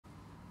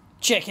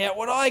Check out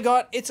what I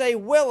got. It's a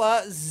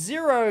Weller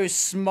Zero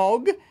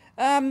Smog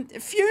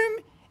Fume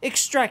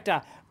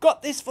Extractor.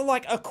 Got this for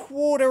like a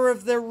quarter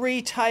of the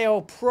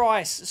retail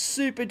price.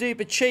 Super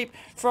duper cheap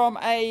from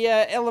a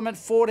Element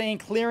 14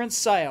 clearance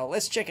sale.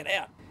 Let's check it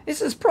out. This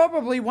is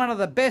probably one of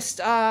the best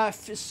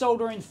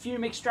soldering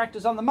fume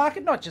extractors on the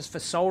market, not just for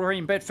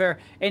soldering, but for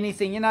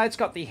anything. You know, it's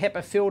got the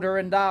HEPA filter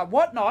and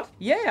whatnot.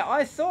 Yeah,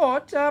 I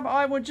thought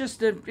I would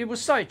just, it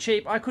was so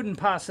cheap, I couldn't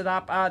pass it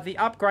up. The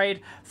upgrade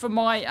for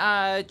my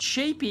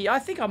cheapie, I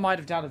think I might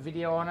have done a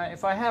video on it.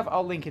 If I have,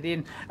 I'll link it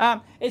in.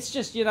 It's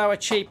just, you know, a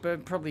cheap,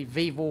 probably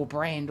EEVblog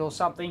brand or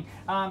something.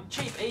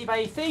 Cheap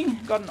eBay thing,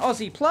 got an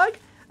Aussie plug.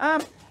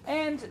 But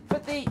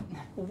the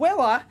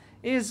Weller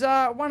is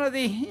one of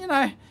the, you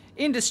know,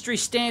 industry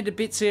standard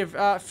bits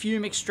of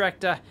fume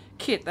extractor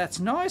kit. That's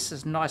nice.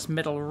 There's a nice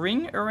metal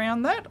ring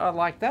around that. I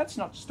like that. It's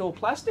not just all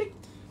plastic.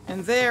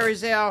 And there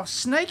is our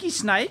snaky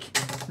snake.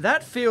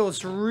 That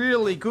feels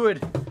really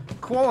good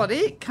quality.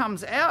 It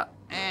comes out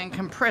and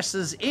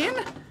compresses in.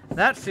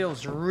 That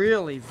feels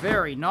really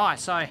very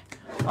nice. I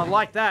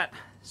like that.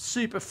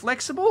 Super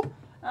flexible.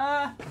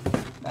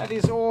 That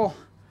is all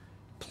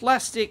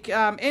plastic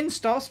end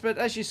stops, but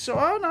as you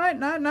saw, oh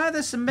no,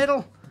 there's some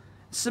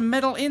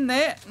metal in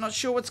there. Not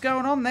sure what's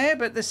going on there,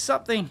 but there's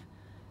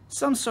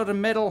some sort of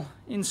metal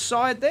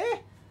inside there.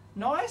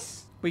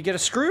 Nice. We get a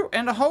screw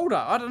and a holder.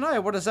 I don't know,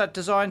 what is that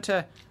designed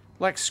to,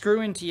 like, screw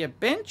into your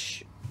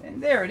bench?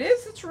 And there it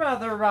is. It's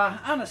rather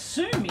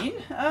unassuming.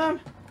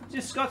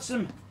 Just got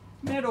some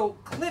metal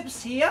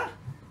clips here,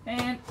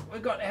 and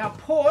we've got our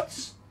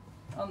ports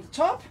on the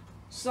top.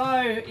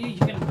 So you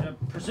can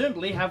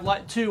presumably have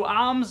like two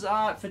arms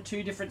for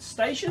two different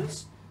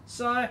stations.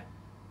 So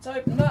let's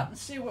open it up and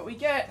see what we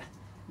get.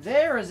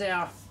 There is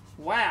our,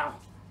 wow,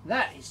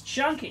 that is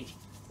chunky.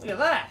 Look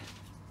at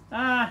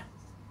that.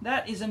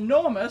 That is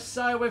enormous.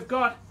 So we've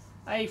got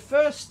a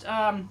first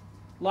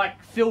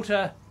like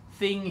filter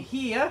thing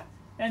here,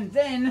 and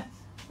then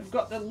we've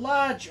got the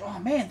large, oh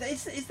man,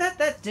 is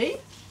that deep?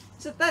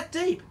 Is it that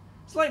deep?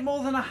 It's like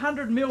more than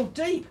 100 mil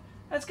deep.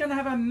 That's going to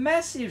have a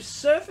massive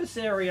surface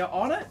area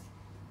on it.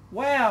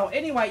 Wow.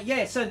 Anyway,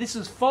 yeah, so this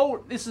is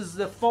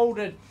the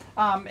folded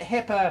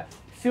HEPA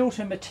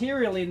filter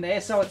material in there,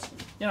 so it's,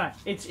 you know,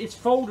 it's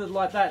folded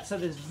like that, so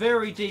there's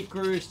very deep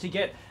grooves to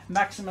get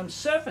maximum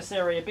surface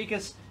area,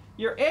 because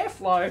your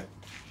airflow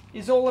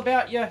is all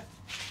about your,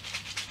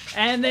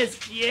 and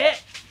there's, yeah,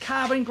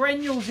 carbon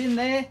granules in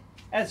there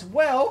as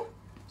well.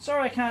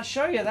 Sorry I can't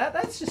show you that.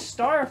 That's just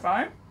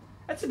styrofoam.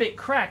 That's a bit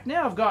cracked.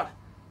 Now I've got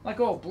like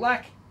all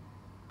black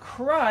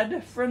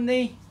crud from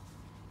the,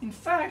 in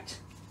fact,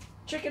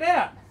 check it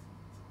out.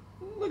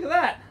 Look at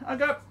that. I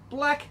got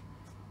black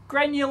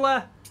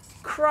granular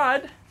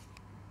crud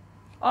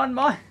on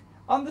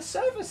the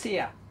surface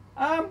here.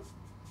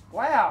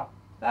 Wow,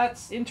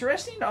 that's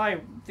interesting. I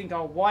think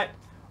I'll wipe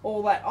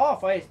all that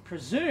off. I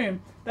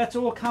presume that's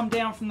all come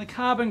down from the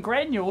carbon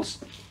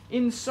granules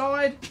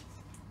inside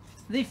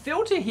the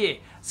filter here.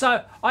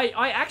 So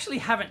I actually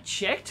haven't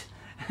checked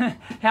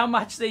how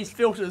much these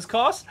filters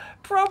cost.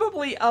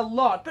 Probably a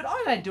lot, but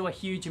I don't do a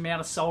huge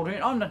amount of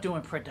soldering. I'm not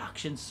doing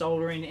production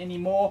soldering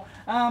anymore.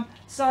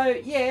 So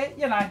yeah,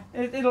 you know,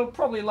 it'll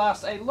probably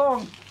last a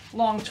long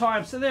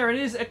time. So there it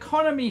is,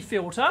 economy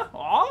filter.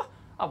 Oh,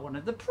 I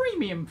wanted the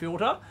premium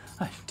filter.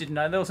 I didn't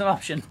know there was an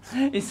option.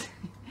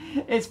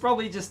 It's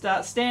probably just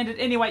standard.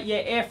 Anyway,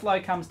 yeah,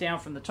 airflow comes down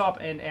from the top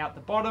and out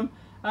the bottom.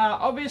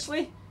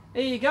 Obviously,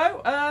 there you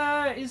go.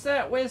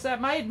 Where's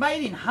that made?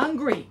 Made in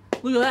Hungary.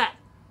 Look at that.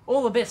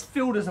 All the best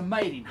filters are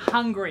made in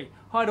Hungary.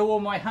 Hi to all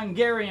my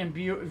Hungarian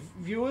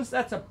viewers.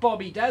 That's a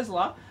Bobby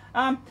Dazzler.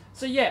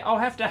 So yeah, I'll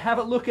have to have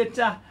a look at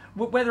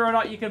whether or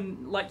not you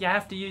can, like, you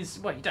have to use,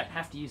 well, you don't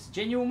have to use the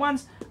genuine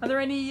ones. Are there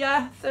any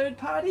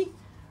third-party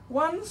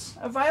ones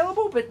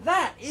available? But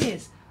that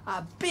is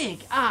a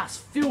big-ass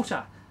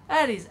filter.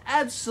 That is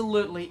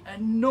absolutely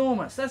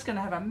enormous. That's going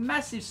to have a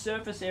massive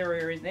surface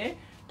area in there,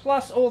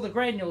 plus all the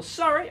granules.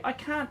 Sorry, I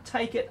can't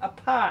take it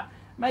apart.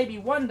 Maybe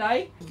one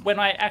day when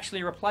I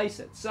actually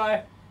replace it.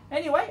 So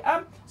anyway,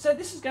 so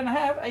this is going to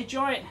have a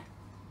giant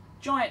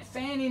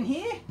fan in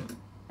here,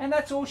 and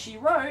that's all she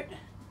wrote.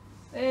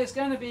 There's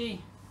going to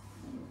be,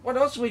 what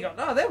else have we got?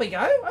 Oh, there we go.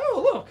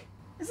 Oh, look,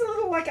 there's a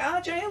little like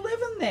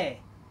RJ11 there.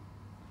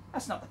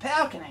 That's not the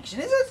power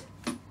connection, is it?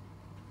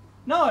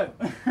 No,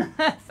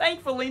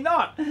 thankfully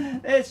not.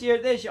 There's your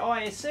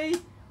ISC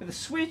with a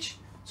switch.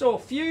 It's all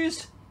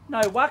fused,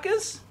 no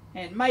wuckers.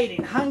 And made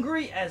in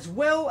Hungary as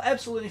well.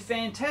 Absolutely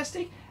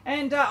fantastic.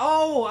 And,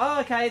 oh,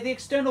 okay, the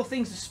external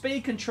thing's a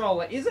speed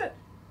controller, is it?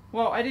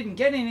 Well, I didn't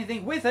get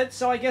anything with it,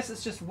 so I guess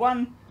it's just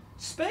one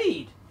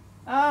speed.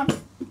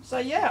 So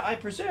yeah, I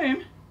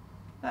presume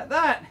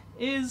that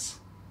is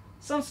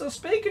some sort of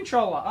speed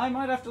controller. I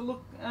might have to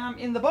look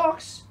in the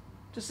box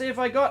to see if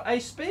I got a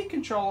speed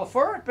controller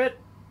for it, but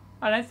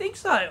I don't think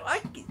so.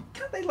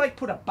 Can't they, like,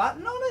 put a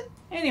button on it?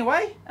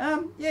 Anyway,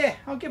 yeah,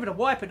 I'll give it a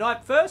wipe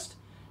first.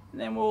 And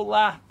then we'll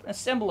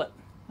assemble it.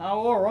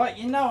 Oh, alright,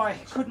 you know I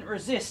couldn't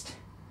resist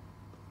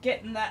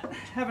getting that,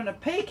 having a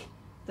peek.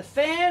 The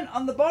fan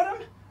on the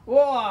bottom,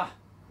 Whoa,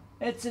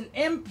 it's an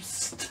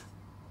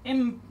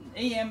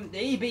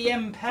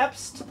EEVblog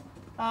Pabst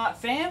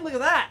fan. Look at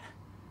that.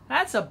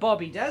 That's a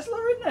Bobby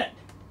Dazzler, isn't it?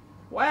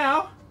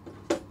 Wow,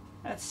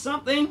 that's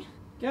something.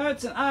 Go,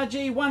 it's an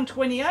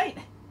RG128,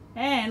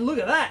 and look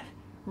at that.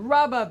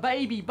 Rubber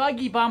baby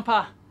buggy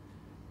bumper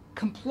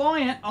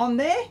compliant on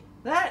there.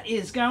 That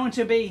is going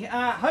to be,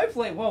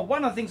 hopefully, well,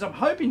 one of the things I'm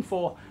hoping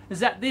for is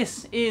that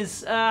this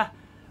is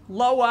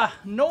lower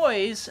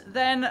noise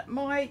than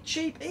my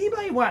cheap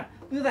eBay one.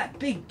 Look at that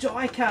big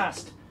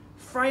die-cast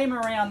frame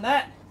around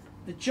that.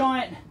 The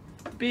giant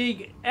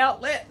big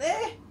outlet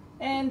there.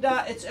 And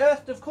it's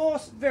earthed, of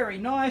course. Very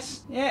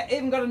nice. Yeah,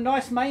 even got a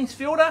nice mains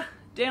filter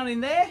down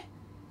in there.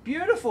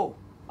 Beautiful.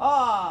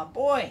 Ah, oh,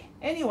 boy.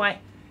 Anyway,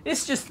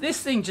 this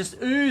thing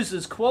just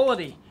oozes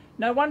quality.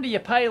 No wonder you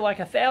pay like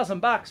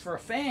 $1,000 for a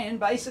fan,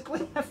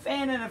 basically. A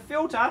fan and a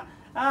filter.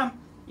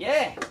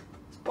 Yeah,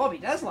 it's Bobby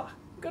Dazzler.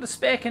 Got a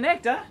spare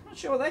connector. Not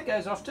sure what that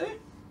goes off to.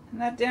 And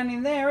that down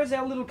in there is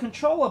our little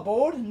controller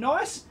board.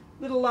 Nice.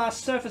 Little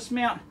surface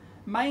mount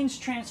mains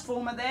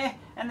transformer there.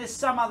 And there's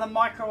some other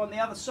micro on the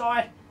other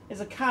side. There's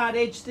a card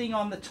edge thing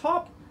on the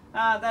top.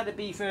 That'd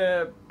be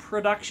for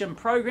production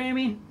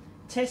programming,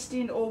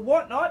 testing or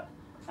whatnot.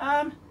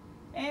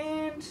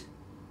 And,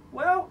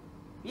 well,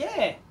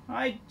 yeah,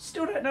 I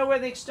still don't know where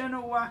the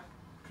external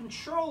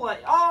controller...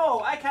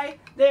 Oh, okay,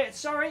 there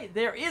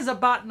is a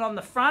button on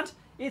the front.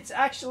 It's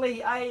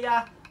actually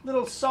a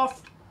little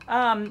soft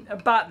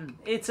button.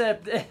 It's a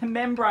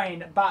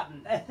membrane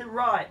button.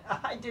 Right,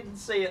 I didn't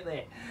see it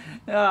there.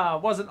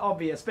 It wasn't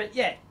obvious, but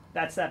yeah,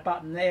 that's that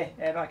button there.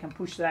 If I can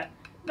push that,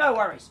 no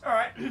worries. All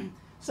right,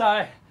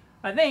 so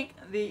I think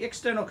the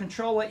external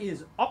controller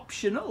is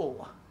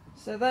optional.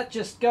 So that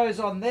just goes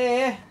on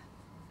there.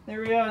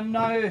 There are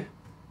no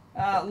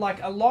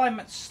like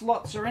alignment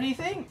slots or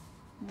anything.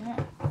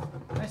 Yeah.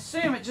 I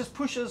assume it just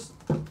pushes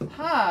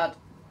hard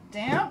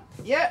down.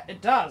 Yeah,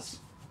 it does.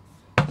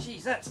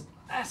 Jeez, that's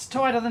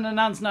tighter than a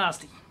nun's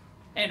nasty.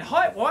 And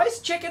height-wise,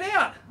 check it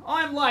out.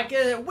 I'm like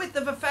a width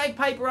of a fag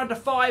paper under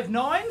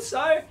 5'9",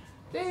 so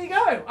there you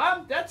go.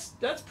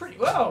 That's pretty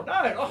well.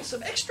 No, oh,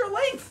 some extra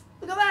length.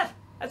 Look at that.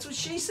 That's what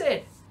she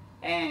said.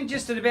 And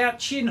just at about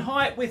chin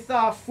height with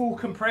full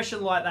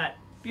compression like that.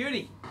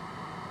 Beauty.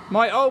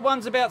 My old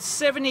one's about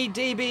 70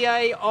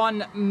 dBA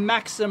on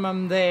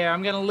maximum there.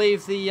 I'm going to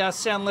leave the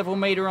sound level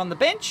meter on the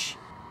bench.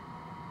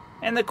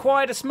 And the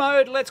quietest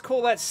mode, let's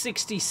call that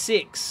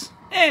 66.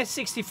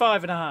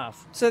 65.5.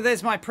 So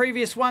there's my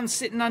previous one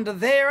sitting under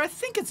there. I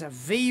think it's a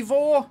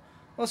VVor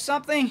or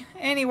something.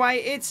 Anyway,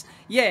 it's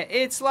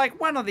like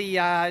one of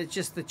the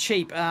just the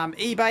cheap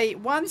eBay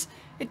ones.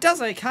 It does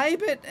okay,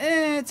 but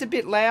it's a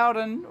bit loud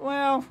and,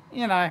 well,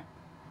 you know,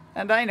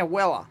 it ain't a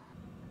Weller.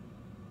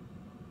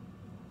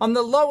 On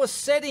the lowest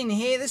setting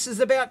here, this is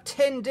about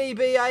 10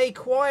 dBA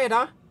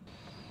quieter.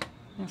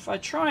 If I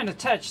try and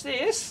attach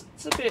this,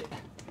 it's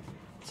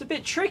a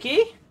bit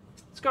tricky.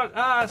 It's got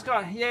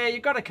yeah,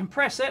 you've got to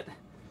compress it.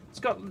 It's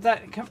got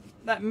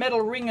that metal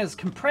ring is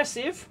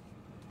compressive.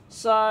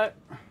 So,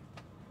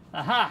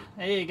 aha,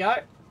 there you go.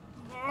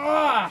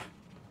 Oh,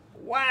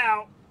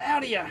 wow, how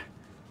do you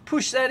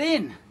push that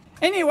in?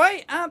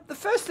 Anyway, the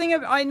first thing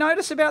I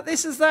notice about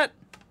this is that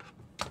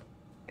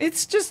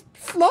it's just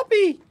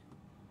floppy.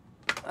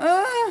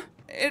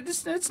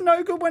 It's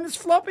no good when it's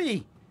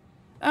floppy.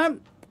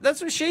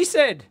 That's what she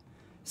said.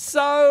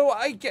 So,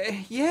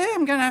 yeah,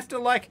 I'm going to have to,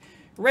 like,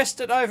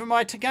 rest it over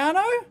my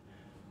Tagano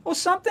or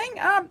something.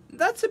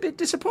 That's a bit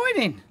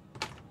disappointing.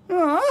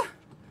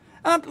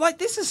 Like,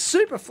 this is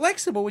super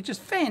flexible, which is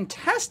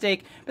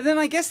fantastic. But then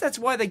I guess that's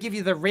why they give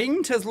you the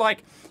ring to,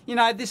 like, you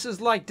know, this is,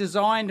 like,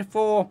 designed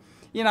for,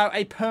 you know,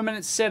 a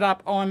permanent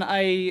setup on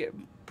a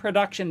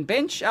production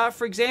bench,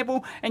 for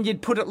example, and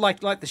you'd put it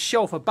like the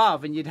shelf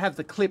above, and you'd have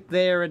the clip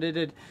there, and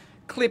it'd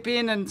clip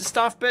in and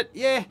stuff. But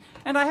yeah,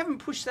 and I haven't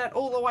pushed that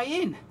all the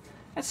way in.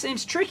 That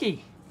seems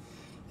tricky,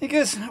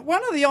 because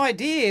one of the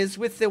ideas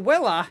with the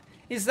Weller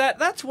is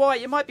that's why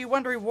you might be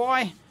wondering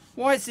why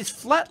is this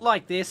flat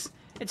like this.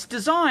 It's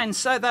designed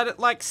so that it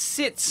like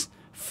sits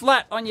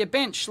flat on your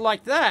bench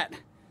like that,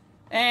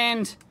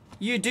 and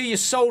you do your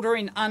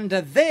soldering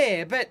under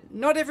there. But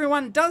not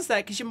everyone does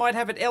that, because you might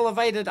have it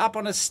elevated up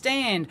on a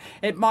stand.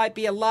 It might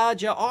be a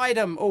larger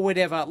item or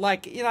whatever,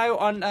 like, you know,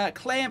 on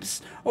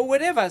clamps or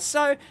whatever.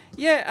 So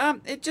yeah,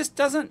 it just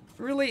doesn't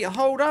really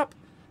hold up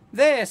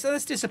there. So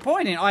that's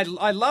disappointing. I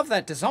love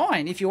that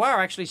design. If you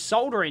are actually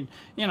soldering,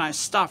 you know,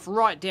 stuff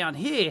right down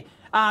here,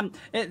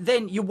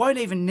 then you won't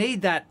even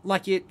need that.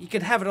 Like, you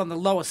could have it on the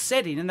lowest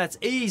setting, and that's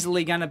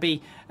easily going to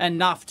be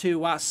enough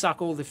to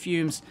suck all the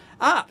fumes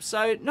up.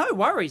 So no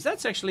worries.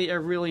 That's actually a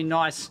really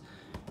nice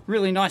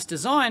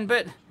design.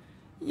 But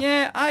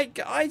yeah, I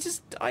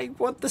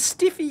want the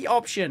stiffy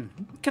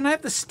option. Can I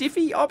have the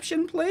stiffy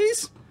option,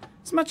 please?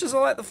 As much as I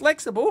like the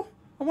flexible,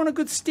 I want a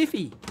good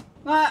stiffy.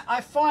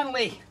 I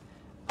finally...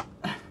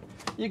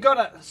 You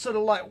gotta sort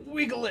of like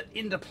wiggle it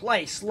into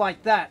place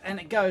like that, and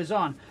it goes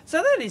on.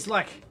 So that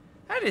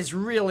is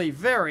really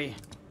very,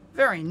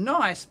 very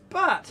nice.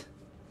 But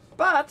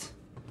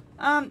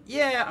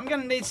yeah, I'm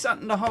going to need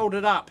something to hold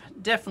it up,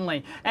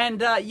 definitely.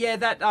 And yeah,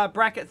 that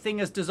bracket thing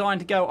is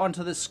designed to go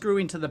onto the screw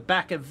into the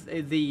back of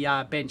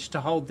the bench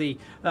to hold the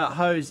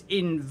hose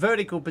in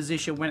vertical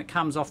position when it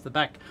comes off the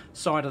back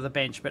side of the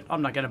bench, but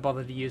I'm not going to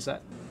bother to use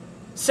that.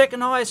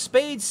 Second highest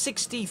speed,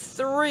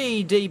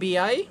 63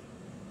 dBA.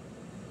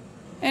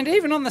 And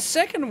even on the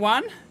second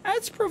one,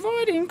 it's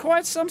providing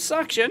quite some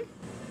suction.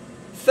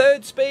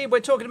 Third speed, we're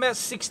talking about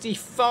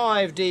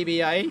 65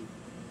 dBA.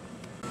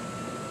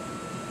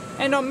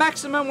 And on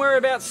maximum, we're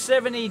about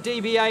 70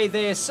 dBA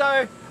there.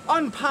 So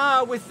on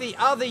par with the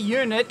other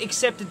unit,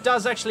 except it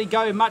does actually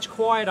go much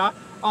quieter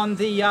on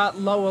the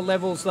lower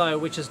levels though,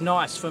 which is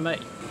nice for me.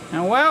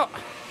 And well,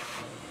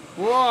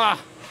 whoa,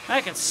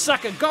 I can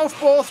suck a golf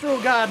ball through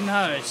a garden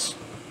hose.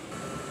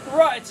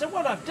 Right, so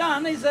what I've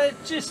done is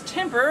just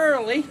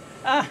temporarily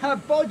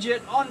bodge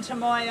it onto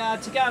my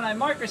Teardown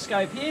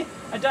microscope here.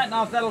 I don't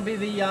know if that'll be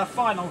the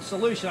final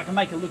solution. I can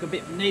make it look a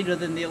bit neater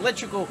than the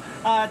electrical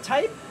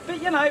tape,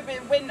 but you know,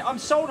 when I'm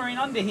soldering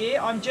under here,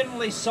 I'm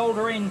generally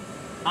soldering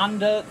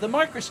under the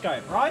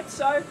microscope, right?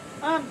 So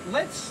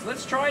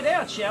let's try it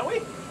out, shall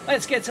we?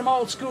 Let's get some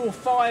old school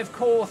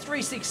 5-core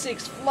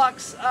 366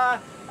 flux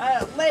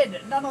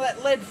lead, none of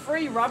that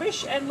lead-free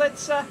rubbish, and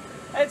let's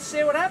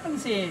see what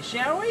happens here,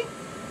 shall we?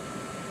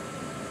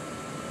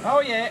 Oh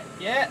yeah,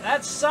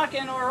 that's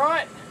sucking, all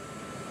right.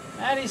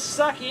 That is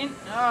sucking.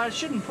 I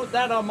shouldn't put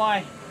that on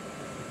my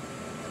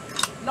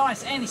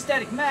nice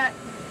anti-static mat.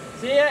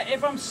 So yeah,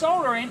 if I'm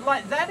soldering,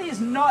 like that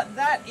is not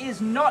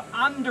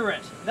under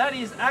it. That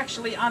is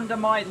actually under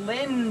my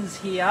lens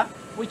here,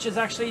 which is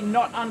actually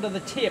not under the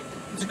tip.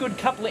 It's a good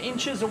couple of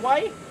inches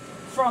away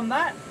from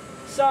that.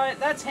 So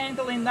that's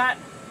handling that,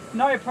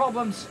 no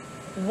problems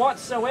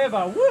whatsoever.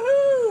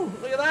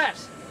 Woohoo! Look at that.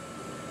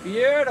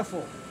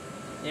 Beautiful.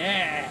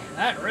 Yeah,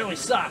 that really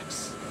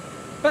sucks.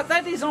 But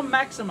that is on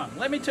maximum.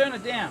 Let me turn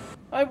it down.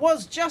 I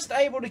was just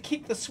able to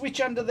kick the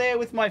switch under there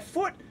with my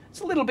foot.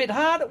 It's a little bit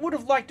hard. I would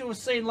have liked to have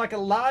seen like a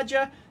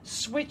larger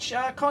switch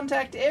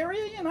contact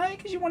area, you know,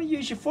 because you want to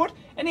use your foot.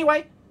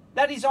 Anyway,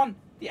 that is on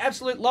the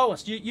absolute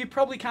lowest. You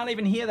probably can't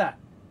even hear that.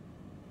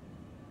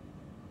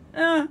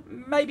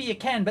 Maybe you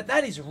can, but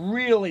that is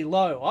really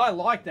low. I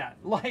like that.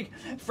 Like,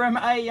 from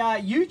a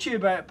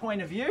YouTuber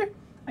point of view.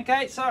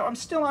 Okay, so I'm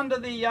still under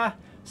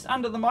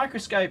the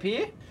microscope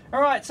here.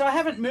 Alright, so I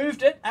haven't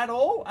moved it at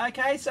all.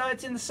 Okay, so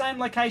it's in the same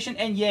location,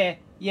 and yeah,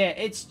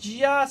 it's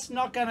just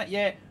not gonna,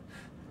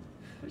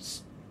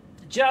 it's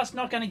just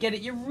not gonna get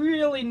it. You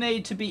really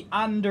need to be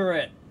under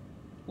it.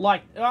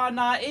 Like, oh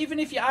no, even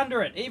if you're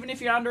under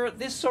it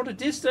this sort of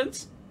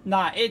distance,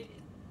 nah, it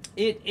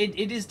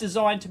is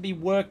designed to be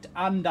worked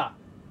under,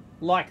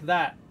 like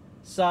that.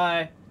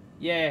 So,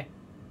 yeah,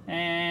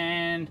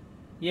 and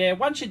yeah,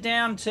 once you're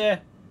down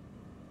to,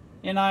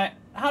 you know,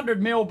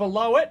 100 mil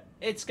below it,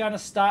 it's going to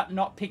start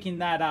not picking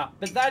that up.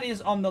 But that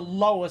is on the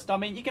lowest. I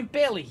mean, you can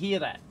barely hear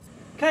that.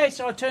 Okay,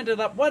 so I turned it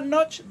up one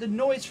notch. The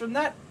noise from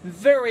that,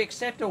 very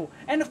acceptable.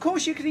 And of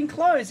course you could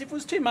enclose. If it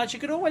was too much, you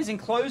could always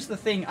enclose the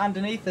thing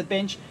underneath the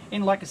bench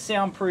in like a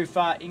soundproof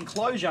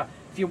enclosure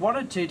if you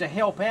wanted to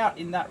help out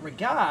in that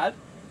regard.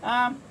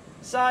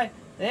 So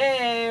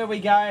there we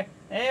go.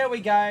 There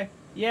we go.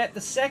 Yeah,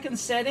 the second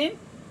setting,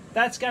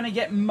 that's going to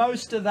get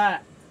most of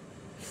that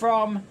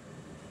from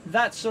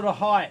that sort of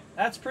height.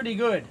 That's pretty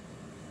good.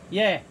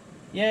 Yeah,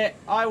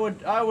 I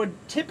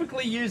would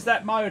typically use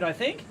that mode, I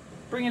think.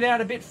 Bring it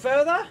out a bit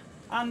further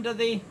under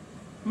the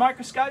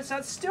microscope. So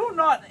it's still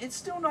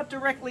not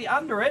directly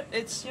under it.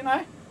 It's, you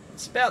know,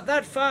 it's about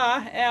that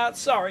far out.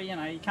 Sorry, you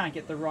know, you can't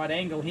get the right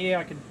angle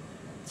here.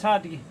 It's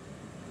hard to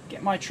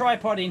get my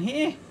tripod in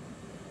here.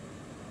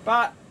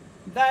 But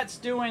that's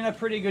doing a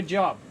pretty good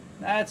job.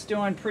 That's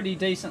doing pretty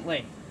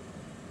decently.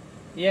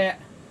 Yeah,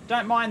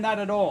 don't mind that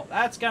at all.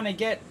 That's going to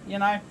get, you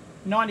know,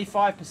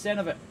 95%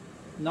 of it.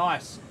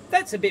 Nice.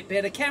 That's a bit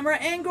better camera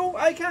angle.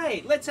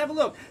 Okay, let's have a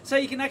look. So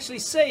you can actually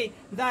see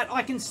that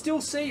I can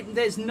still see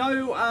there's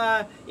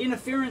no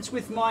interference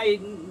with my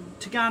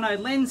Teardown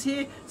lens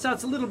here. So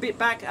it's a little bit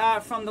back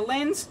from the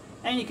lens.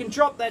 And you can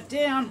drop that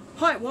down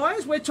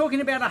height-wise. We're talking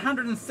about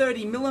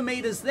 130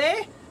 millimeters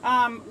there.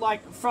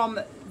 Like from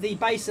the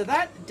base of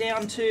that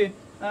down to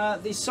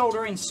the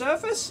soldering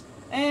surface.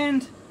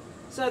 And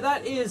so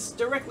that is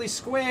directly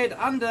squared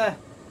under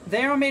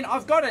there. I mean,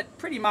 I've got it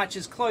pretty much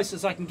as close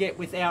as I can get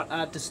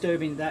without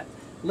disturbing that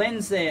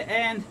lens there.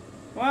 And,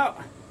 well,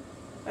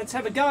 let's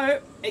have a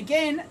go.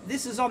 Again,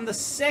 this is on the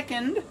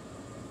second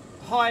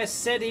highest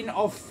setting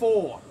of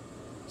 4.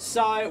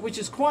 So, which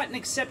is quite an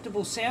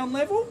acceptable sound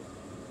level.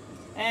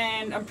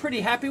 And I'm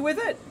pretty happy with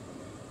it.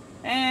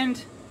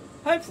 And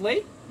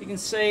hopefully you can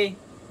see...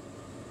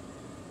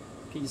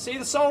 Can you see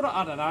the solder?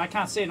 I don't know. I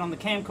can't see it on the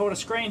camcorder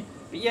screen.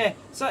 But yeah,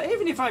 so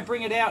even if I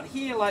bring it out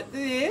here like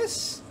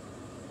this...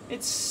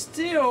 It's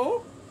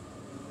still,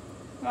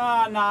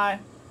 oh no,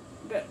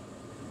 but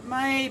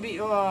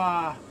maybe,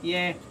 oh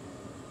yeah,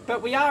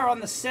 but we are on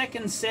the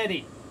second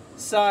setting,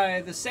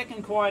 so the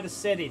second quietest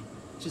setting,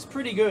 which is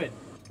pretty good.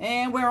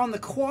 And we're on the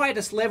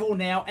quietest level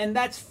now, and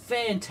that's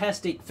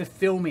fantastic for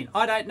filming.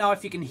 I don't know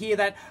if you can hear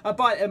that,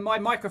 but my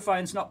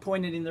microphone's not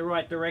pointed in the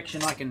right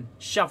direction. I can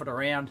shove it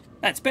around.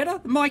 That's better.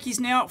 The mic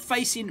is now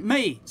facing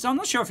me, so I'm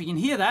not sure if you can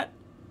hear that.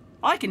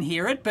 I can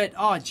hear it, but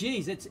oh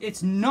geez,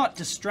 it's not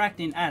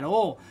distracting at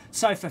all.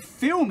 So for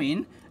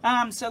filming,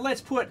 so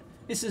let's put,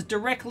 this is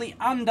directly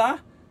under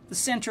the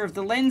center of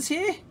the lens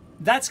here.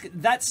 That's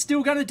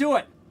still going to do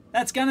it.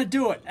 That's going to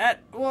do it.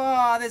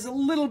 Wow, there's a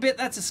little bit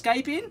that's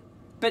escaping,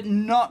 but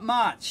not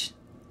much.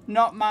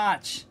 Not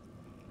much.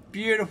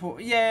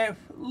 Beautiful. Yeah,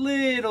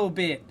 little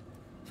bit.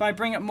 If I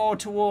bring it more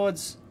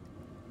towards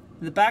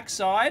the back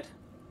side,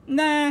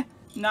 nah,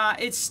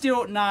 it's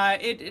still,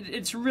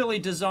 it's really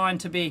designed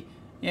to be,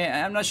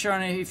 yeah, I'm not sure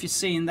if you're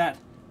seeing that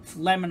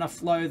laminar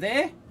flow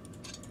there.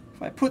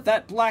 If I put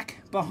that black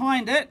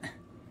behind it,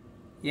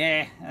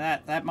 yeah,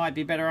 that might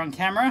be better on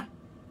camera.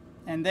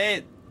 And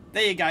there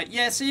you go.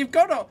 Yeah, so you've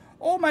got to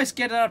almost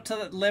get it up to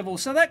that level.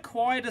 So that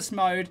quietest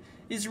mode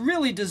is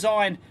really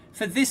designed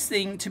for this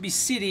thing to be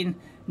sitting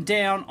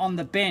down on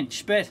the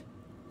bench. But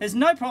there's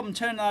no problem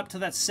turning it up to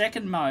that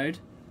second mode.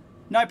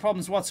 No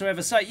problems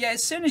whatsoever. So yeah,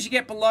 as soon as you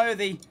get below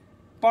the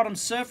bottom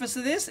surface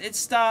of this, it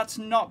starts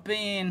not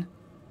being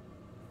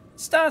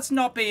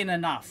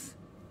enough.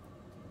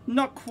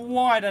 Not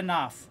quite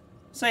enough.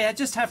 So yeah, I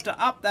just have to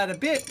up that a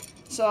bit.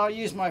 So I'll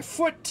use my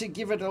foot to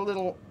give it a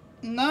little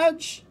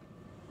nudge.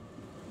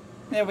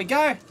 There we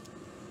go.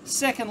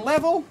 Second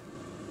level.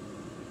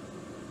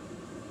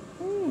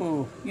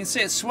 Ooh, you can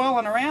see it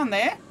swirling around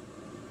there.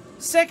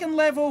 Second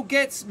level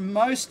gets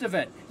most of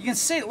it. You can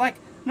see it, like,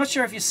 I'm not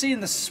sure if you're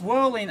seeing the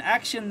swirling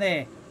action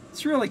there.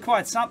 It's really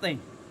quite something.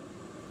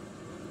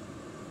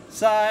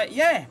 So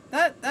yeah,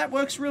 that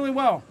works really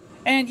well.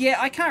 And yeah,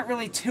 I can't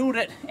really tilt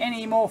it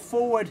any more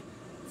forward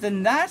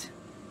than that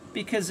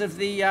because of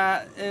the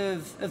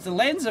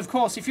lens. Of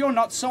course, if you're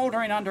not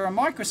soldering under a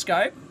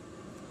microscope,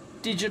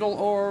 digital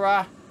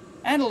or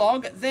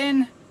analog,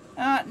 then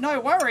no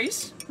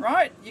worries,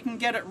 right? You can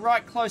get it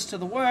right close to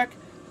the work,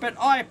 but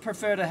I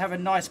prefer to have a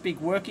nice big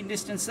working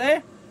distance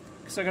there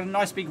because I've got a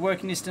nice big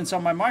working distance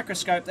on my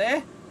microscope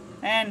there.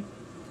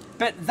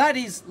 But that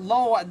is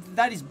lower,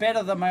 that is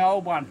better than my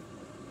old one.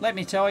 Let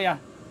me tell you,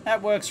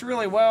 that works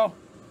really well.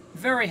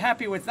 Very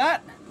happy with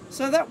that.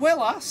 So that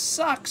Weller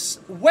sucks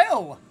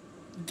well.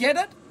 Get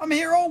it? I'm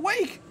here all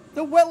week.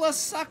 The Weller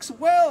sucks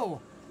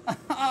well.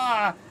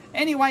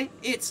 Anyway,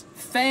 it's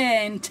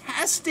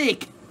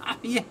fantastic.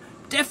 Yeah,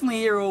 definitely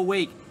here all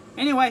week.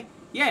 Anyway,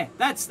 yeah,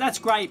 that's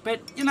great.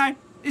 But, you know,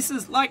 this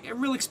is like a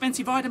real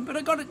expensive item, but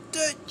I got it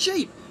dirt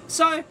cheap.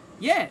 So,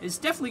 yeah, it's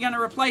definitely going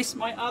to replace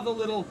my other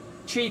little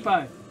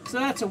cheapo. So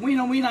that's a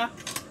winner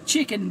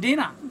chicken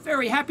dinner.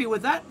 Very happy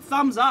with that.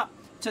 Thumbs up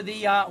to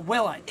the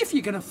Weller, if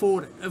you can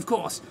afford it, of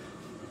course.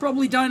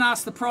 Probably don't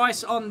ask the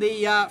price on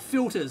the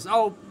filters.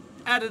 I'll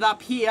add it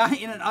up here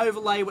in an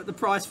overlay what the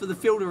price for the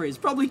filter is.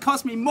 Probably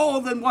cost me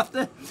more than what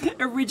the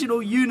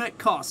original unit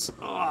costs.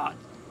 Oh,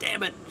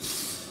 damn it.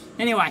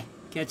 Anyway,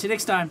 catch you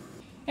next time.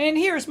 And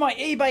here is my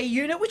eBay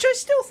unit, which I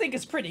still think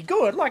is pretty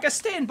good. Like, I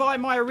stand by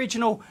my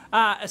original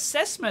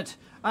assessment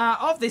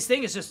of this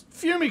thing. It's just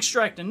Fume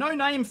Extractor, no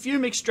name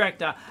Fume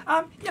Extractor.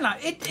 You know,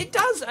 it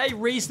does a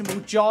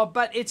reasonable job,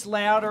 but it's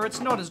louder, it's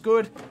not as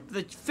good.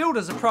 The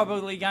filters are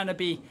probably going to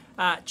be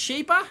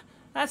cheaper,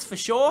 that's for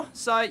sure.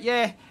 So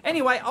yeah,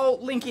 anyway,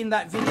 I'll link in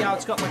that video.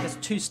 It's got like a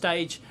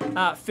two-stage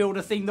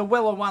filter thing. The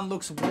Weller one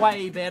looks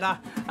way better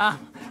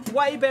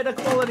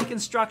quality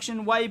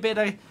construction, way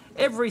better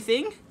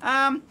everything.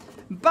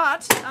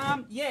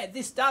 Yeah,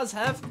 this does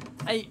have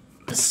a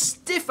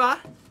stiffer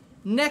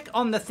neck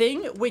on the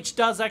thing, which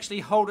does actually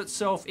hold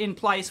itself in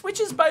place,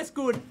 which is both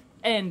good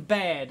and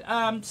bad.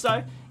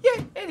 So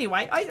yeah,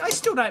 anyway, I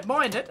still don't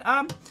mind it.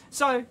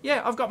 So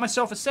yeah, I've got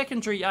myself a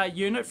secondary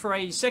unit for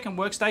a second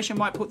workstation.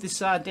 Might put this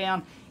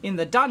down in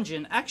the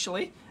dungeon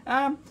actually.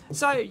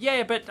 So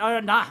yeah, but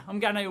nah,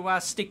 I'm going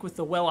to stick with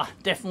the Weller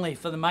definitely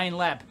for the main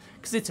lab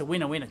because it's a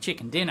winner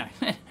chicken dinner.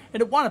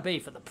 It'd want to be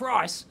for the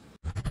price.